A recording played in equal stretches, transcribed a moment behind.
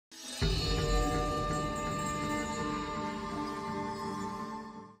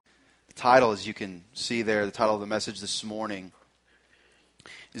title, as you can see there, the title of the message this morning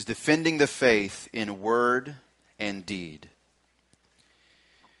is Defending the Faith in Word and Deed.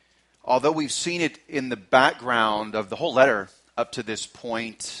 Although we've seen it in the background of the whole letter up to this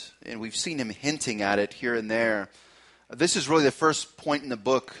point, and we've seen him hinting at it here and there, this is really the first point in the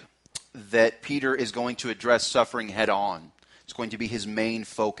book that Peter is going to address suffering head on. It's going to be his main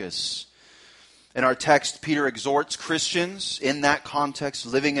focus. In our text, Peter exhorts Christians in that context,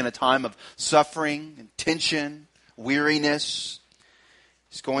 living in a time of suffering and tension, weariness.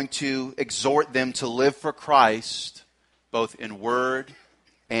 He's going to exhort them to live for Christ, both in word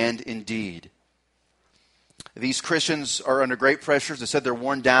and in deed. These Christians are under great pressure. As I said, they're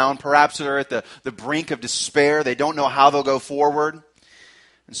worn down. Perhaps they're at the brink of despair. They don't know how they'll go forward.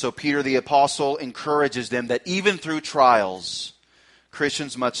 And so Peter the Apostle encourages them that even through trials,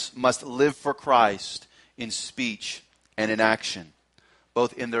 Christians must live for Christ in speech and in action,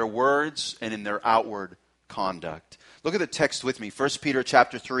 both in their words and in their outward conduct. Look at the text with me. 1 Peter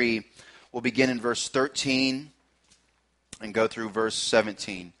chapter 3, we'll begin in verse 13 and go through verse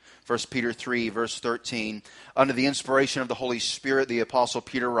 17. 1 Peter 3, verse 13. Under the inspiration of the Holy Spirit, the Apostle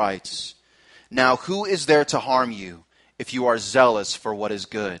Peter writes, "Now who is there to harm you if you are zealous for what is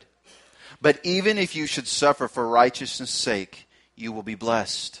good? But even if you should suffer for righteousness' sake, you will be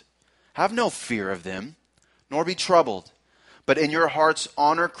blessed. Have no fear of them, nor be troubled, but in your hearts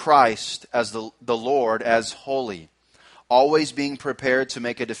honor Christ as the Lord as holy, always being prepared to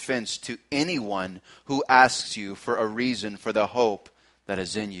make a defense to anyone who asks you for a reason for the hope that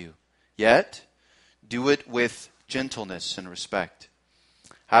is in you. Yet, do it with gentleness and respect,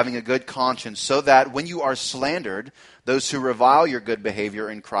 having a good conscience, so that when you are slandered, those who revile your good behavior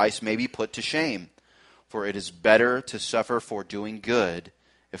in Christ may be put to shame. For it is better to suffer for doing good,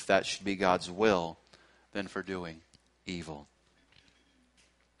 if that should be God's will, than for doing evil."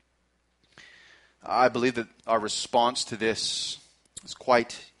 I believe that our response to this is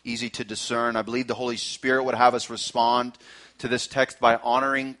quite easy to discern. I believe the Holy Spirit would have us respond to this text by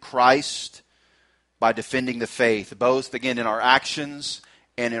honoring Christ, by defending the faith, both, again, in our actions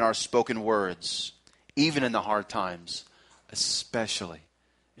and in our spoken words, even in the hard times, especially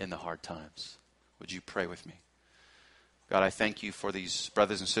in the hard times. Would you pray with me? God, I thank you for these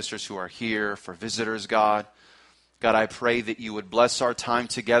brothers and sisters who are here, for visitors, God. God, I pray that you would bless our time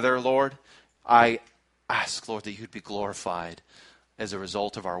together, Lord. I ask, Lord, that you'd be glorified as a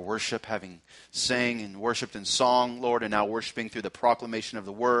result of our worship, having sang and worshiped in song, Lord, and now worshiping through the proclamation of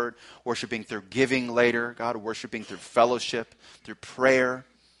the word, worshiping through giving later, God, worshiping through fellowship, through prayer.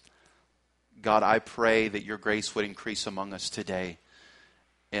 God, I pray that your grace would increase among us today.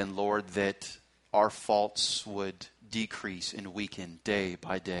 And Lord, that our faults would decrease and weaken day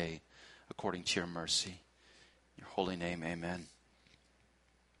by day according to your mercy. In your holy name, amen.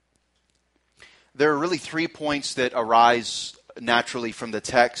 There are really 3 points that arise naturally from the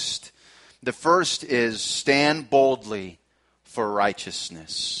text. The first is stand boldly for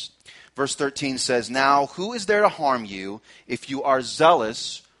righteousness. Verse 13 says, "Now who is there to harm you if you are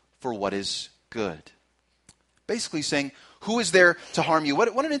zealous for what is good?" Basically saying, who is there to harm you?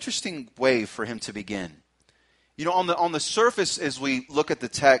 What an interesting way for him to begin. You know, on the surface, as we look at the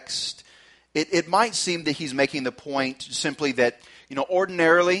text, it might seem that he's making the point simply that, you know,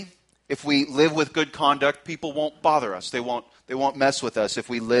 ordinarily, if we live with good conduct, people won't bother us. They won't mess with us if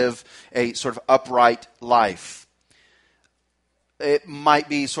we live a sort of upright life. It might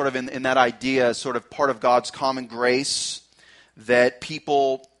be sort of in that idea, sort of part of God's common grace, that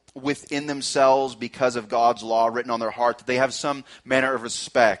people within themselves, because of God's law written on their heart, that they have some manner of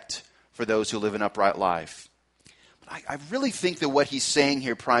respect for those who live an upright life. But I really think that what he's saying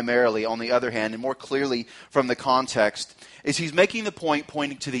here primarily, on the other hand, and more clearly from the context, is he's making the point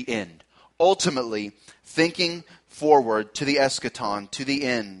pointing to the end. Ultimately, thinking forward to the eschaton, to the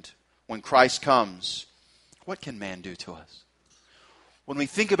end, when Christ comes. What can man do to us? When we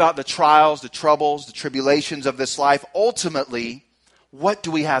think about the trials, the troubles, the tribulations of this life, ultimately, what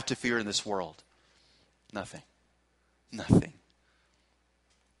do we have to fear in this world? Nothing. Nothing.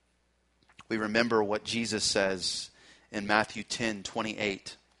 We remember what Jesus says in Matthew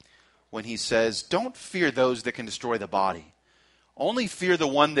 10:28, when he says, "Don't fear those that can destroy the body. Only fear the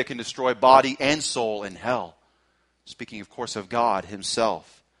one that can destroy body and soul in hell." Speaking, of course, of God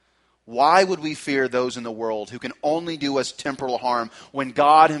himself. Why would we fear those in the world who can only do us temporal harm when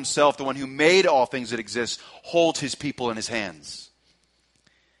God himself, the one who made all things that exist, holds his people in his hands?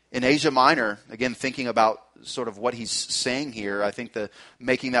 In Asia Minor, again, thinking about sort of what he's saying here, I think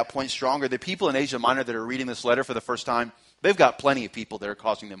making that point stronger, the people in Asia Minor that are reading this letter for the first time, they've got plenty of people that are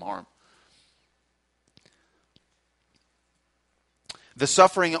causing them harm. The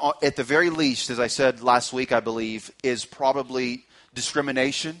suffering, at the very least, as I said last week, I believe, is probably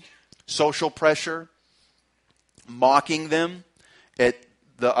discrimination, social pressure, mocking them. At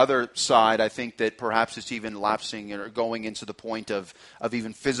the other side, I think that perhaps it's even lapsing or going into the point of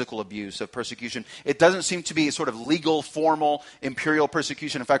even physical abuse, of persecution. It doesn't seem to be a sort of legal, formal, imperial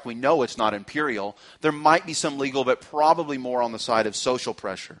persecution. In fact, we know it's not imperial. There might be some legal, but probably more on the side of social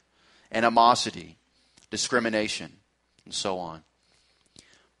pressure, animosity, discrimination, and so on.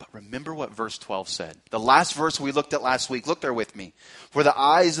 But remember what verse 12 said. The last verse we looked at last week. Look there with me. For the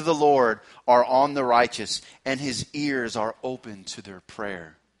eyes of the Lord are on the righteous, and his ears are open to their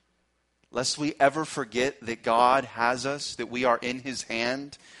prayer. Lest we ever forget that God has us, that we are in his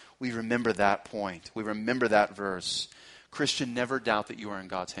hand, we remember that point. We remember that verse. Christian, never doubt that you are in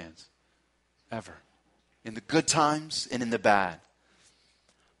God's hands. Ever. In the good times and in the bad.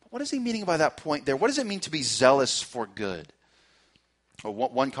 But what is he meaning by that point there? What does it mean to be zealous for good? Well,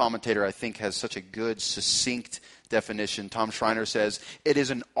 one commentator, I think, has such a good, succinct definition. Tom Schreiner says, it is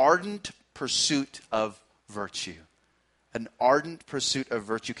an ardent pursuit of virtue. An ardent pursuit of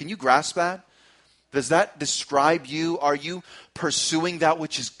virtue. Can you grasp that? Does that describe you? Are you pursuing that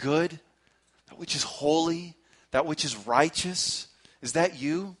which is good? That which is holy? That which is righteous? Is that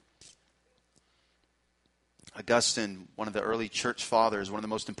you? Augustine, one of the early church fathers, one of the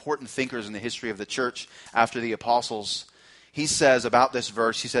most important thinkers in the history of the church after the apostles, he says about this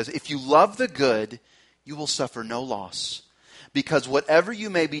verse, he says, if you love the good, you will suffer no loss. Because whatever you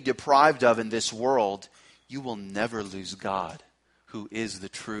may be deprived of in this world, you will never lose God, who is the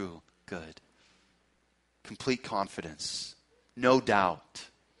true good. Complete confidence. No doubt.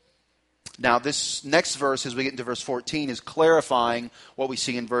 Now, this next verse, as we get into verse 14, is clarifying what we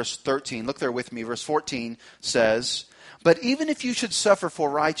see in verse 13. Look there with me. Verse 14 says, but even if you should suffer for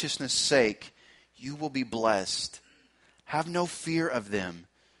righteousness' sake, you will be blessed. Have no fear of them,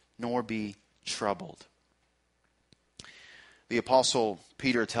 nor be troubled. The Apostle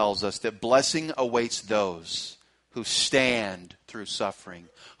Peter tells us that blessing awaits those who stand through suffering,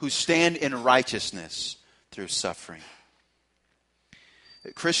 who stand in righteousness through suffering.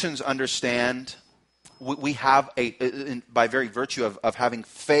 Christians understand, we have by very virtue of having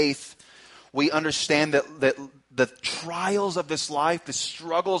faith, we understand that the trials of this life, the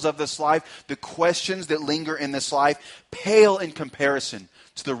struggles of this life, the questions that linger in this life pale in comparison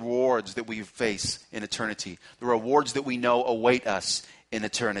to the rewards that we face in eternity, the rewards that we know await us in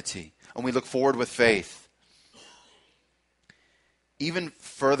eternity. And we look forward with faith. Even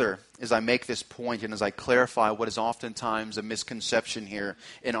further, as I make this point and as I clarify what is oftentimes a misconception here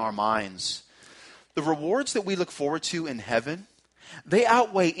in our minds, the rewards that we look forward to in heaven, they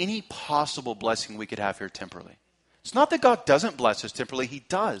outweigh any possible blessing we could have here temporally. It's not that God doesn't bless us temporally, he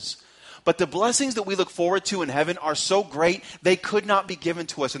does. But the blessings that we look forward to in heaven are so great, they could not be given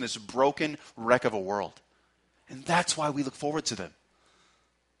to us in this broken wreck of a world. And that's why we look forward to them.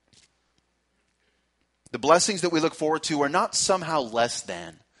 The blessings that we look forward to are not somehow less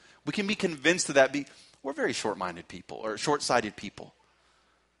than. We can be convinced of that. We're very short-minded people, or short-sighted people.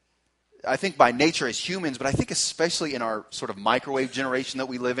 I think by nature as humans, but I think especially in our sort of microwave generation that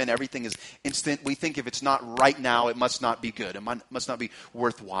we live in, everything is instant. We think if it's not right now, it must not be good. It must not be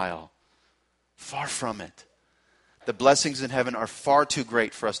worthwhile. Far from it. The blessings in heaven are far too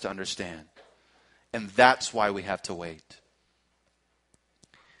great for us to understand. And that's why we have to wait.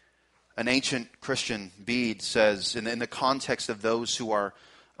 An ancient Christian, Bede, says, in the context of those who are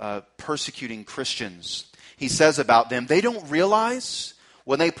persecuting Christians, he says about them, they don't realize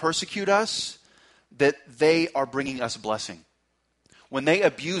when they persecute us that they are bringing us blessing. When they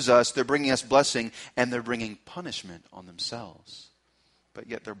abuse us, they're bringing us blessing, and they're bringing punishment on themselves. But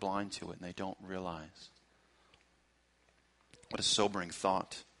yet they're blind to it, and they don't realize. What a sobering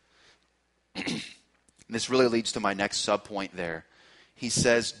thought. This really leads to my next subpoint there. He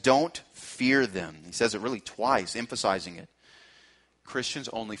says, don't fear them. He says it really twice, emphasizing it. Christians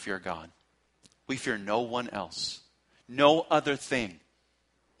only fear God. We fear no one else. No other thing.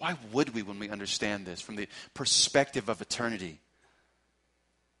 Why would we when we understand this from the perspective of eternity?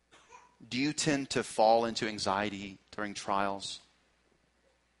 Do you tend to fall into anxiety during trials?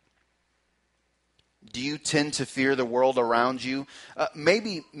 Do you tend to fear the world around you?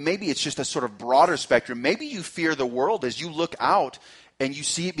 Maybe it's just a sort of broader spectrum. Maybe you fear the world as you look out and you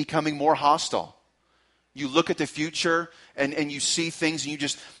see it becoming more hostile. You look at the future and you see things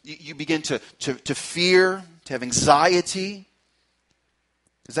and you begin to fear, to have anxiety.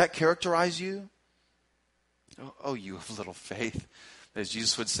 Does that characterize you? Oh, you have little faith. As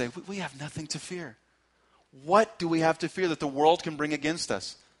Jesus would say, we have nothing to fear. What do we have to fear that the world can bring against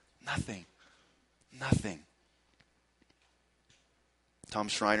us? Nothing. Nothing. Tom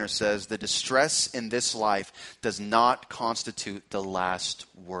Schreiner says, the distress in this life does not constitute the last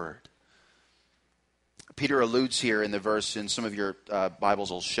word. Peter alludes here in the verse, and some of your Bibles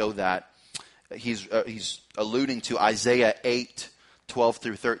will show that. He's alluding to Isaiah 8, 12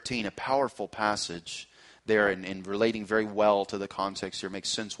 through 13, a powerful passage there and relating very well to the context here. Makes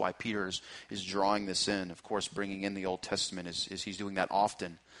sense why Peter is drawing this in. Of course, bringing in the Old Testament is he's doing that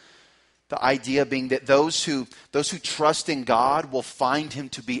often. The idea being that those who trust in God will find him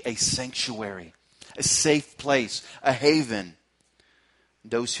to be a sanctuary, a safe place, a haven.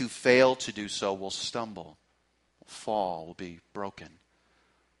 Those who fail to do so will stumble, will fall, will be broken.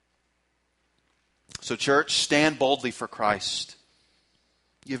 So church, stand boldly for Christ.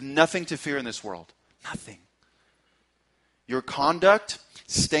 You have nothing to fear in this world. Nothing. Your conduct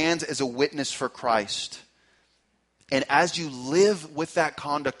stands as a witness for Christ. And as you live with that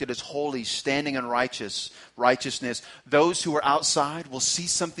conduct that is holy, standing in righteousness, those who are outside will see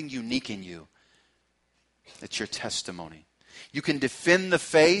something unique in you. It's your testimony. You can defend the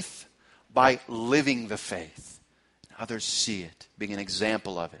faith by living the faith. Others see it, being an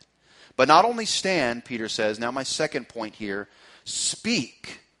example of it. But not only stand, Peter says, now my second point here,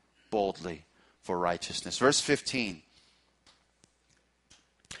 speak boldly for righteousness. Verse 15.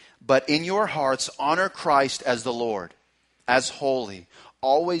 But in your hearts honor Christ as the Lord, as holy,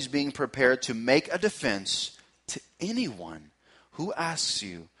 always being prepared to make a defense to anyone who asks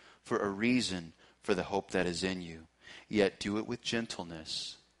you for a reason for the hope that is in you. Yet do it with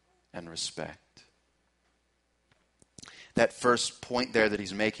gentleness and respect. That first point there that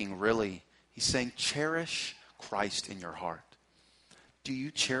he's making, really, he's saying cherish Christ in your heart. Do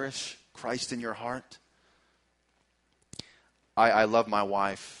you cherish Christ in your heart? I love my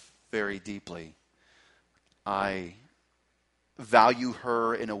wife very deeply. I value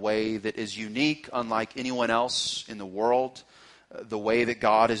her in a way that is unique, unlike anyone else in the world. The way that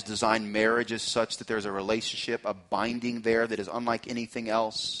God has designed marriage is such that there's a relationship, a binding there that is unlike anything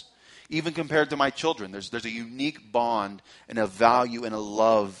else. Even compared to my children, there's a unique bond and a value and a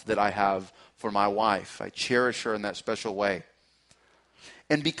love that I have for my wife. I cherish her in that special way.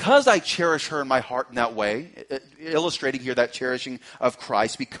 And because I cherish her in my heart in that way, illustrating here that cherishing of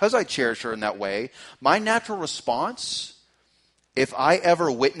Christ, because I cherish her in that way, my natural response, if I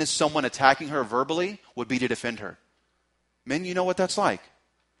ever witnessed someone attacking her verbally, would be to defend her. Men, you know what that's like.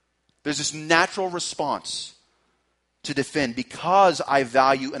 There's this natural response to defend because I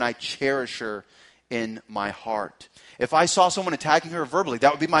value and I cherish her in my heart. If I saw someone attacking her verbally,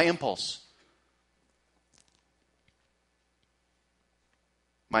 that would be my impulse.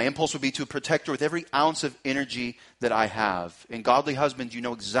 My impulse would be to protect her with every ounce of energy that I have. And godly husbands, you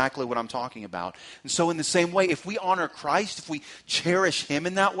know exactly what I'm talking about. And so in the same way, if we honor Christ, if we cherish him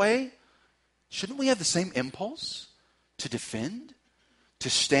in that way, shouldn't we have the same impulse to defend, to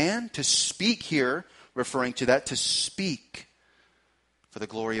stand, to speak here, referring to that, to speak for the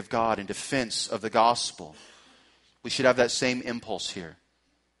glory of God in defense of the gospel? We should have that same impulse here.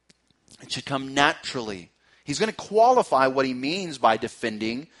 It should come naturally. He's going to qualify what he means by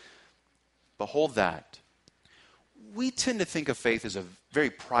defending. Behold that. We tend to think of faith as a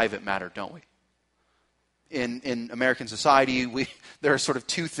very private matter, don't we? In American society, there are sort of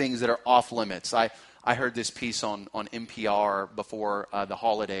two things that are off limits. I heard this piece on NPR before the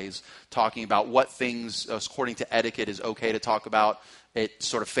holidays talking about what things, according to etiquette, is okay to talk about at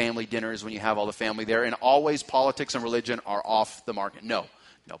sort of family dinners when you have all the family there. And always politics and religion are off the market. No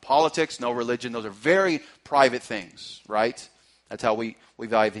politics, no religion. Those are very private things, right? That's how we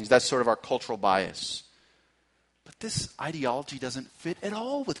value things. That's sort of our cultural bias. But this ideology doesn't fit at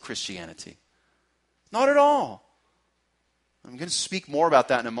all with Christianity. Not at all. I'm going to speak more about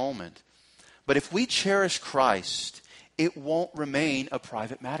that in a moment. But if we cherish Christ, it won't remain a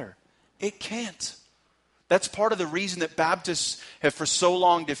private matter. It can't. That's part of the reason that Baptists have for so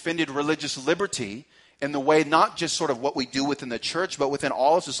long defended religious liberty in the way, not just sort of what we do within the church, but within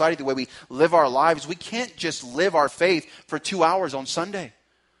all of society, the way we live our lives. We can't just live our faith for 2 hours on Sunday.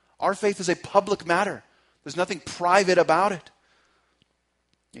 Our faith is a public matter. There's nothing private about it.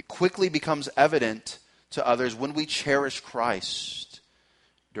 It quickly becomes evident to others when we cherish Christ.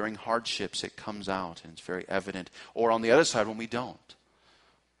 During hardships, it comes out and it's very evident. Or on the other side, when we don't.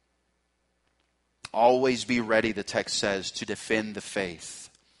 Always be ready, the text says, to defend the faith.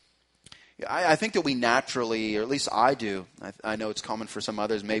 I think that we naturally, or at least I do, I know it's common for some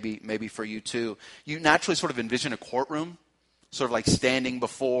others, maybe for you too, you naturally sort of envision a courtroom, sort of like standing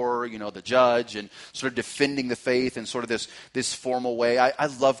before, the judge and sort of defending the faith in sort of this formal way. I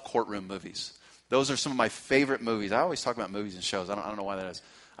love courtroom movies. Those are some of my favorite movies. I always talk about movies and shows. I don't know why that is.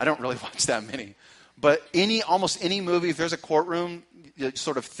 I don't really watch that many. But almost any movie, if there's a courtroom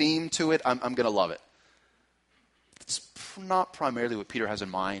sort of theme to it, I'm going to love it. It's not primarily what Peter has in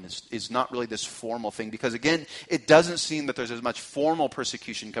mind. It's not really this formal thing. Because again, it doesn't seem that there's as much formal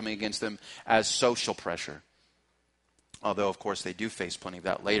persecution coming against them as social pressure. Although, of course, they do face plenty of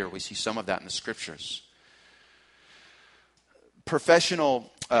that later. We see some of that in the Scriptures.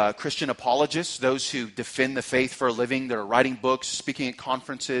 Professional Christian apologists, those who defend the faith for a living, that are writing books, speaking at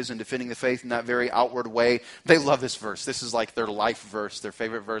conferences, and defending the faith in that very outward way, they love this verse. This is like their life verse, their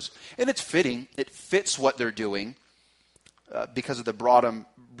favorite verse. And it's fitting. It fits what they're doing because of the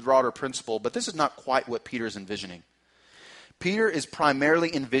broader principle. But this is not quite what Peter is envisioning. Peter is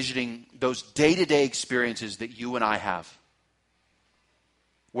primarily envisioning those day-to-day experiences that you and I have,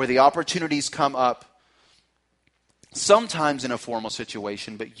 where the opportunities come up, sometimes in a formal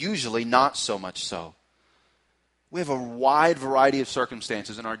situation, but usually not so much so. We have a wide variety of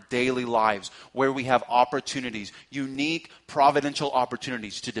circumstances in our daily lives where we have opportunities, unique providential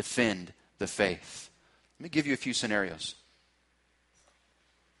opportunities to defend the faith. Let me give you a few scenarios.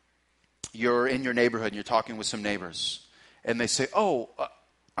 You're in your neighborhood and you're talking with some neighbors, and they say,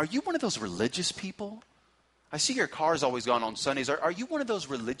 are you one of those religious people? I see your car's always gone on Sundays. Are you one of those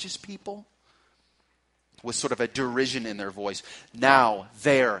religious people? With sort of a derision in their voice. Now,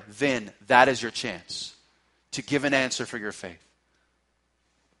 there, then, that is your chance to give an answer for your faith.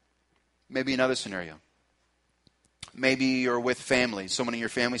 Maybe another scenario. Maybe you're with family. Someone in your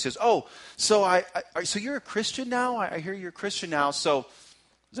family says, so you're a Christian now? I hear you're a Christian now, so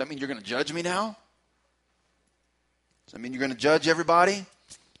does that mean you're going to judge me now? Does that mean you're going to judge everybody?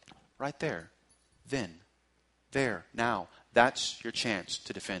 Right there. Then. There. Now. That's your chance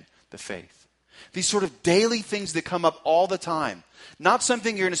to defend the faith. These sort of daily things that come up all the time. Not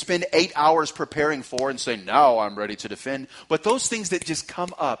something you're going to spend 8 hours preparing for and say, now I'm ready to defend. But those things that just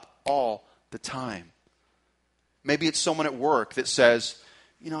come up all the time. Maybe it's someone at work that says,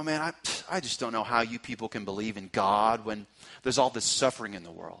 man, I just don't know how you people can believe in God when there's all this suffering in the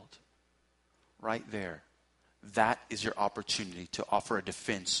world. Right there. That is your opportunity to offer a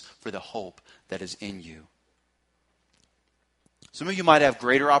defense for the hope that is in you. Some of you might have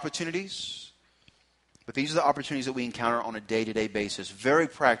greater opportunities. But these are the opportunities that we encounter on a day-to-day basis. Very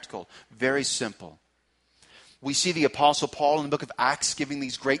practical, very simple. We see the Apostle Paul in the book of Acts giving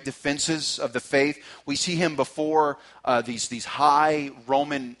these great defenses of the faith. We see him before these high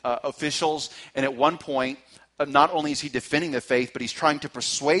Roman officials. And at one point, not only is he defending the faith, but he's trying to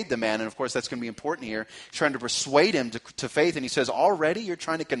persuade the man. And of course, that's going to be important here. He's trying to persuade him to faith. And he says, already you're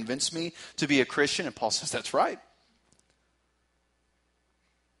trying to convince me to be a Christian? And Paul says, that's right.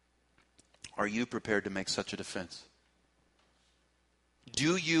 Are you prepared to make such a defense?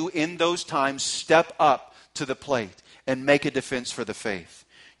 Do you, in those times, step up to the plate and make a defense for the faith?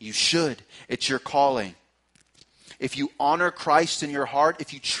 You should. It's your calling. If you honor Christ in your heart,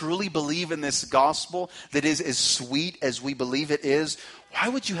 if you truly believe in this gospel that is as sweet as we believe it is, why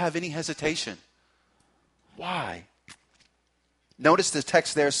would you have any hesitation? Why? Notice the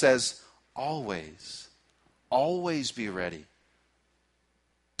text there says, always. Always be ready.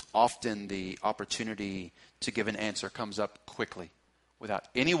 Often the opportunity to give an answer comes up quickly, without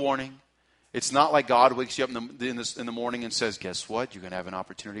any warning. It's not like God wakes you up in the morning and says, guess what? You're going to have an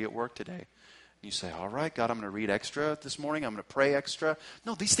opportunity at work today. And you say, all right, God, I'm going to read extra this morning. I'm going to pray extra.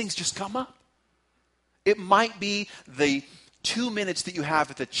 No, these things just come up. It might be the 2 minutes that you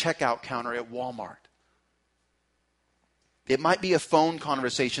have at the checkout counter at Walmart. It might be a phone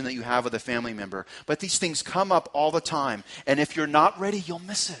conversation that you have with a family member. But these things come up all the time. And if you're not ready, you'll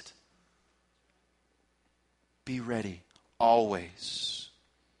miss it. Be ready. Always.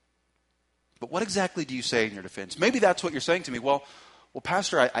 But what exactly do you say in your defense? Maybe that's what you're saying to me. Well,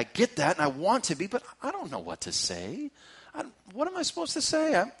 Pastor, I get that and I want to be, but I don't know what to say. What am I supposed to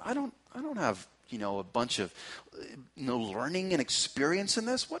say? I don't have, a bunch of learning and experience in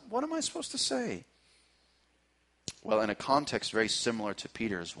this. What am I supposed to say? Well, in a context very similar to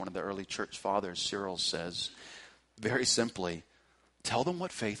Peter's, one of the early church fathers, Cyril, says, very simply, tell them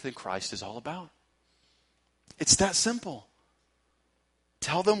what faith in Christ is all about. It's that simple.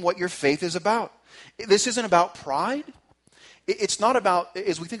 Tell them what your faith is about. This isn't about pride. It's not about,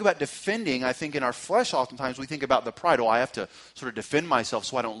 as we think about defending, I think in our flesh oftentimes we think about the pride. I have to sort of defend myself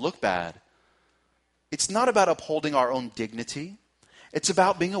so I don't look bad. It's not about upholding our own dignity. It's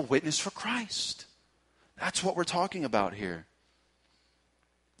about being a witness for Christ. That's what we're talking about here.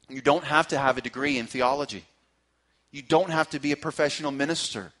 You don't have to have a degree in theology. You don't have to be a professional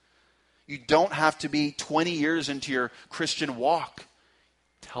minister. You don't have to be 20 years into your Christian walk.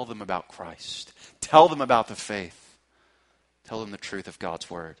 Tell them about Christ. Tell them about the faith. Tell them the truth of God's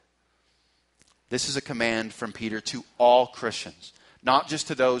word. This is a command from Peter to all Christians, not just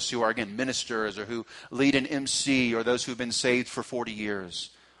to those who are, again, ministers or who lead an MC or those who've been saved for 40 years.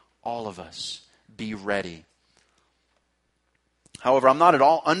 All of us, be ready. However, I'm not at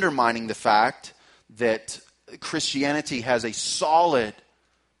all undermining the fact that Christianity has a solid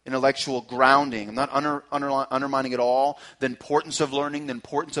intellectual grounding. I'm not undermining at all the importance of learning, the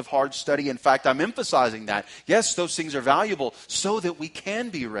importance of hard study. In fact, I'm emphasizing that. Yes, those things are valuable so that we can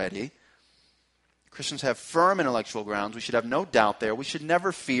be ready. Christians have firm intellectual grounds. We should have no doubt there. We should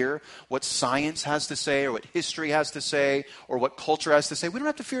never fear what science has to say or what history has to say or what culture has to say. We don't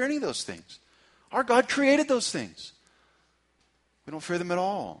have to fear any of those things. Our God created those things. We don't fear them at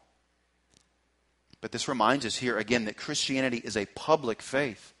all. But this reminds us here again that Christianity is a public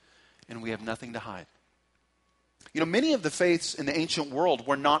faith and we have nothing to hide. You know, many of the faiths in the ancient world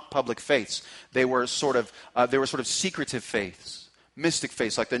were not public faiths. They were sort of secretive faiths, mystic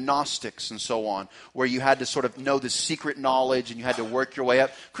faiths like the Gnostics and so on, where you had to sort of know the secret knowledge and you had to work your way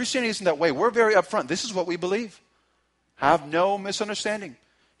up. Christianity isn't that way. We're very upfront. This is what we believe. Have no misunderstanding.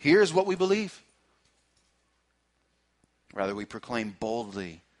 Here's what we believe. Rather, we proclaim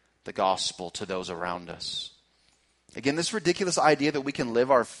boldly the gospel to those around us. Again, this ridiculous idea that we can live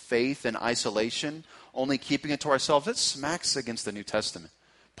our faith in isolation, only keeping it to ourselves, it smacks against the New Testament.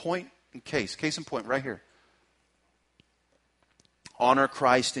 Case in point, right here. Honor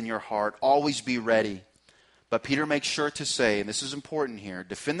Christ in your heart. Always be ready. But Peter makes sure to say, and this is important here,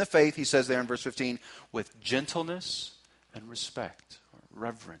 defend the faith, he says there in verse 15, with gentleness and respect, or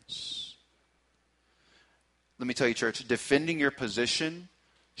reverence. Let me tell you, church, defending your position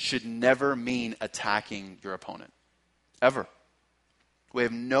should never mean attacking your opponent. Ever. We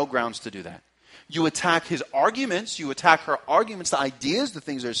have no grounds to do that. You attack his arguments, you attack her arguments, the ideas, the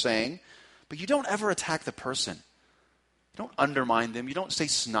things they're saying, but you don't ever attack the person. You don't undermine them. You don't say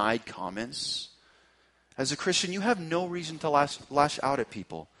snide comments. As a Christian, you have no reason to lash out at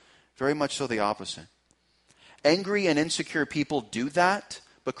people. Very much so the opposite. Angry and insecure people do that,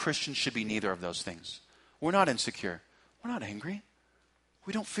 but Christians should be neither of those things. We're not insecure. We're not angry.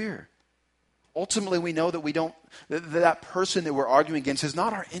 We don't fear. Ultimately, we know that that person that we're arguing against is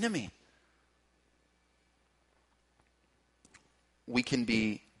not our enemy. We can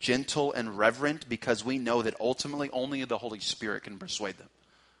be gentle and reverent because we know that ultimately only the Holy Spirit can persuade them.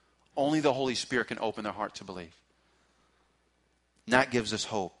 Only the Holy Spirit can open their heart to believe. And that gives us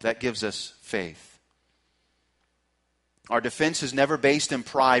hope. That gives us faith. Our defense is never based in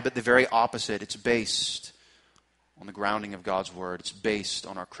pride, but the very opposite. It's based on the grounding of God's word. It's based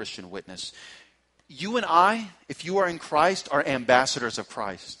on our Christian witness. You and I, if you are in Christ, are ambassadors of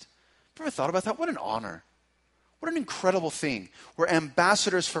Christ. Have you ever thought about that? What an honor. What an incredible thing. We're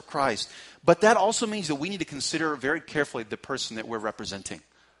ambassadors for Christ. But that also means that we need to consider very carefully the person that we're representing.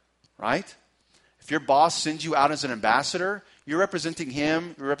 Right? If your boss sends you out as an ambassador, you're representing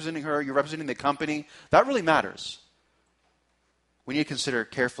him, you're representing her, you're representing the company. That really matters. We need to consider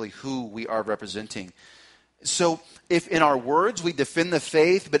carefully who we are representing. So if in our words we defend the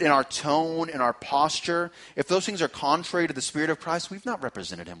faith, but in our tone, in our posture, if those things are contrary to the Spirit of Christ, we've not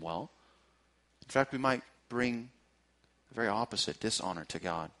represented him well. In fact, we might bring the very opposite, dishonor to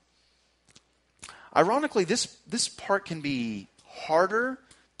God. Ironically, this part can be harder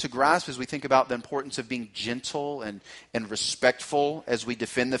to grasp as we think about the importance of being gentle and respectful as we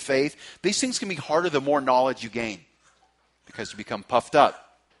defend the faith. These things can be harder the more knowledge you gain because you become puffed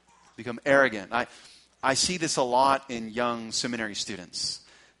up, become arrogant. I see this a lot in young seminary students.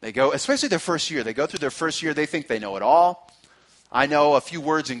 They go, especially their first year, they go through their first year, they think they know it all. I know a few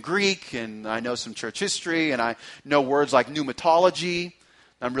words in Greek, and I know some church history, and I know words like pneumatology.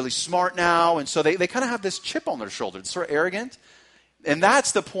 I'm really smart now. And so they kind of have this chip on their shoulder. It's sort of arrogant. And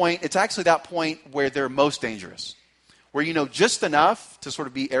that's the point, it's actually that point where they're most dangerous. Where you know just enough to sort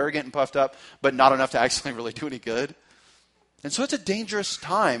of be arrogant and puffed up, but not enough to actually really do any good. And so it's a dangerous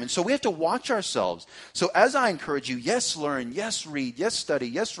time. And so we have to watch ourselves. So as I encourage you, yes, learn, yes, read, yes, study,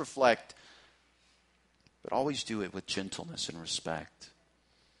 yes, reflect. But always do it with gentleness and respect.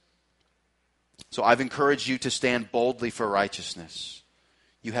 So I've encouraged you to stand boldly for righteousness.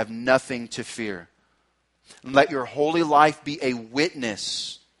 You have nothing to fear. And let your holy life be a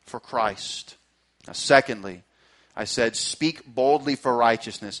witness for Christ. Now, secondly, I said, speak boldly for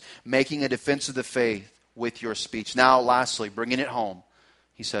righteousness, making a defense of the faith with your speech. Now, lastly, bringing it home,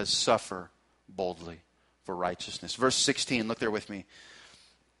 he says, suffer boldly for righteousness. Verse 16, look there with me.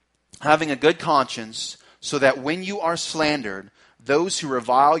 Having a good conscience, so that when you are slandered, those who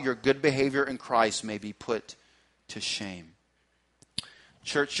revile your good behavior in Christ may be put to shame.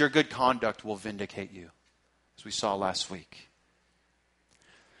 Church, your good conduct will vindicate you, as we saw last week.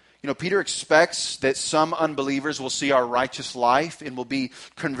 Peter expects that some unbelievers will see our righteous life and will be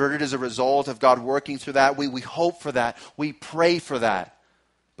converted as a result of God working through that. We hope for that. We pray for that.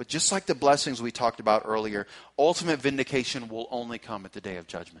 But just like the blessings we talked about earlier, ultimate vindication will only come at the day of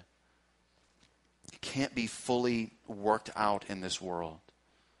judgment. It can't be fully worked out in this world.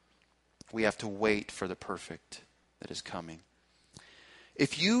 We have to wait for the perfect that is coming.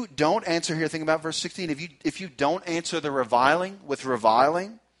 If you don't answer here, think about verse 16. If you don't answer the reviling with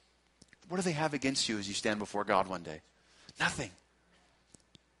reviling, what do they have against you as you stand before God one day? Nothing.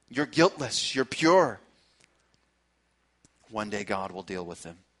 You're guiltless. You're pure. One day God will deal with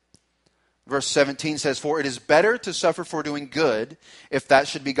them. Verse 17 says, "For it is better to suffer for doing good, if that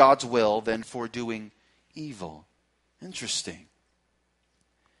should be God's will, than for doing evil." Interesting.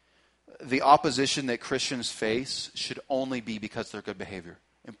 The opposition that Christians face should only be because of their good behavior.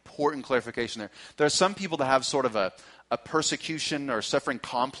 Important clarification there. There are some people that have sort of a persecution or suffering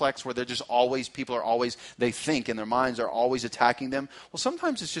complex where they're just always, they think in their minds are always attacking them. Well,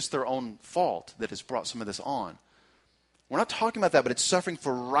 sometimes it's just their own fault that has brought some of this on. We're not talking about that, but it's suffering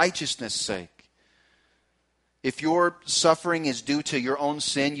for righteousness' sake. If your suffering is due to your own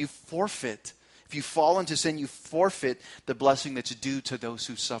sin, you forfeit. If you fall into sin, you forfeit the blessing that's due to those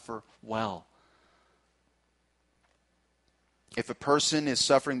who suffer well. If a person is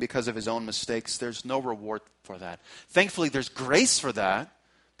suffering because of his own mistakes, there's no reward for that. Thankfully, there's grace for that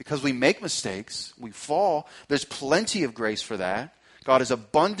because we make mistakes, we fall. There's plenty of grace for that. God is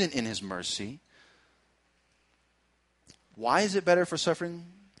abundant in his mercy. Why is it better for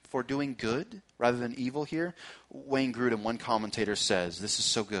suffering for doing good rather than evil here? Wayne Grudem, one commentator, says, this is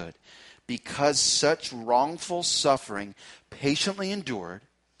so good. Because such wrongful suffering, patiently endured,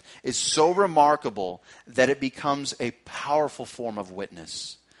 is so remarkable that it becomes a powerful form of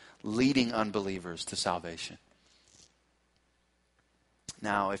witness, leading unbelievers to salvation.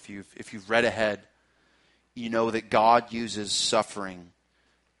 Now, if you've read ahead, you know that God uses suffering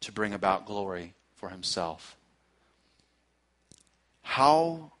to bring about glory for himself.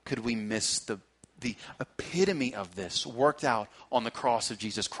 How could we miss the epitome of this worked out on the cross of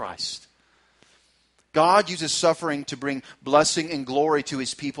Jesus Christ? God uses suffering to bring blessing and glory to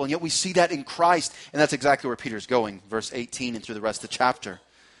his people, and yet we see that in Christ, and that's exactly where Peter's going, verse 18 and through the rest of the chapter.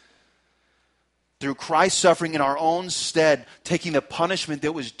 Through Christ's suffering in our own stead, taking the punishment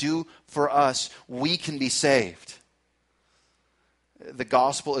that was due for us, we can be saved. The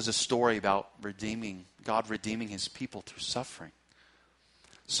gospel is a story about God redeeming his people through suffering.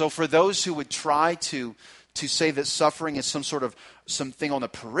 So for those who would try to say that suffering is something on the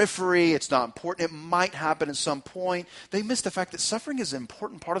periphery, it's not important, it might happen at some point, they miss the fact that suffering is an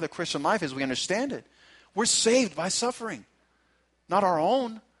important part of the Christian life as we understand it. We're saved by suffering, not our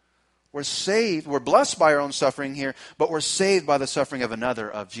own. We're blessed by our own suffering here, but we're saved by the suffering of another,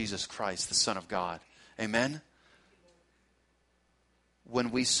 of Jesus Christ, the Son of God. Amen?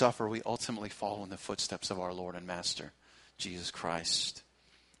 When we suffer, we ultimately follow in the footsteps of our Lord and Master, Jesus Christ.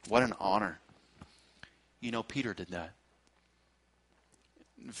 What an honor. Peter did that.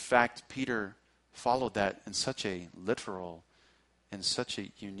 In fact, Peter followed that in such a literal, in such a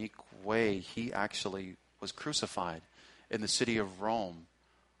unique way. He actually was crucified in the city of Rome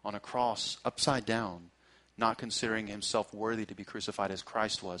on a cross, upside down, not considering himself worthy to be crucified as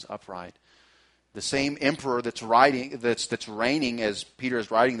Christ was, upright. The same emperor that's reigning as Peter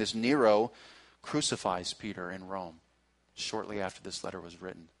is writing this, Nero, crucifies Peter in Rome shortly after this letter was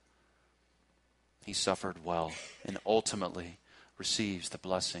written. He suffered well and ultimately receives the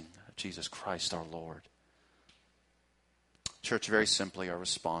blessing of Jesus Christ our Lord. Church, very simply, our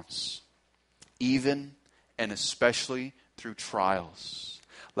response, even and especially through trials,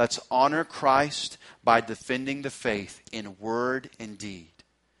 let's honor Christ by defending the faith in word and deed,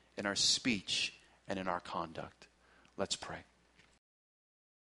 in our speech and in our conduct. Let's pray.